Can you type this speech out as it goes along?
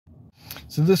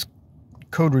So this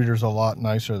code reader is a lot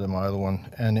nicer than my other one,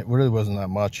 and it really wasn't that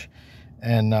much.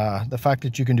 And the fact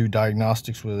that you can do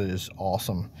diagnostics with it is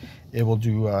awesome. It will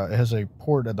do, it has a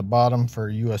port at the bottom for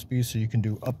USB, so you can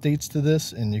do updates to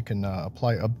this, and you can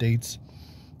apply updates.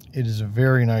 It is a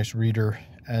very nice reader,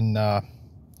 and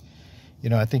you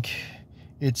know, I think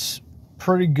it's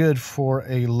pretty good for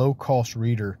a low-cost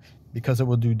reader because it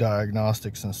will do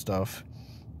diagnostics and stuff.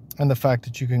 And the fact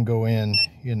that you can go in,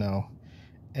 you know,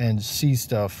 and see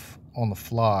stuff on the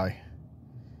fly,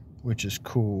 which is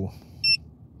cool.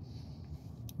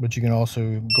 But you can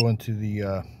also go into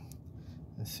the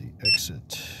let's see,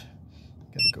 exit,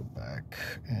 gotta go back,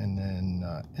 and then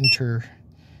enter,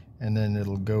 and then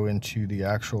it'll go into the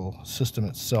actual system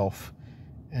itself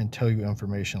and tell you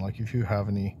information, like if you have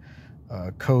any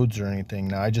codes or anything.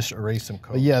 Now I just erased some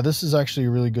codes. But yeah, this is actually a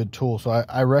really good tool, so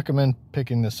I recommend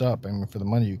picking this up. I mean, for the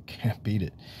money, you can't beat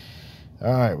it.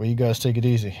 All right, well, you guys take it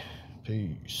easy.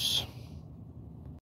 Peace.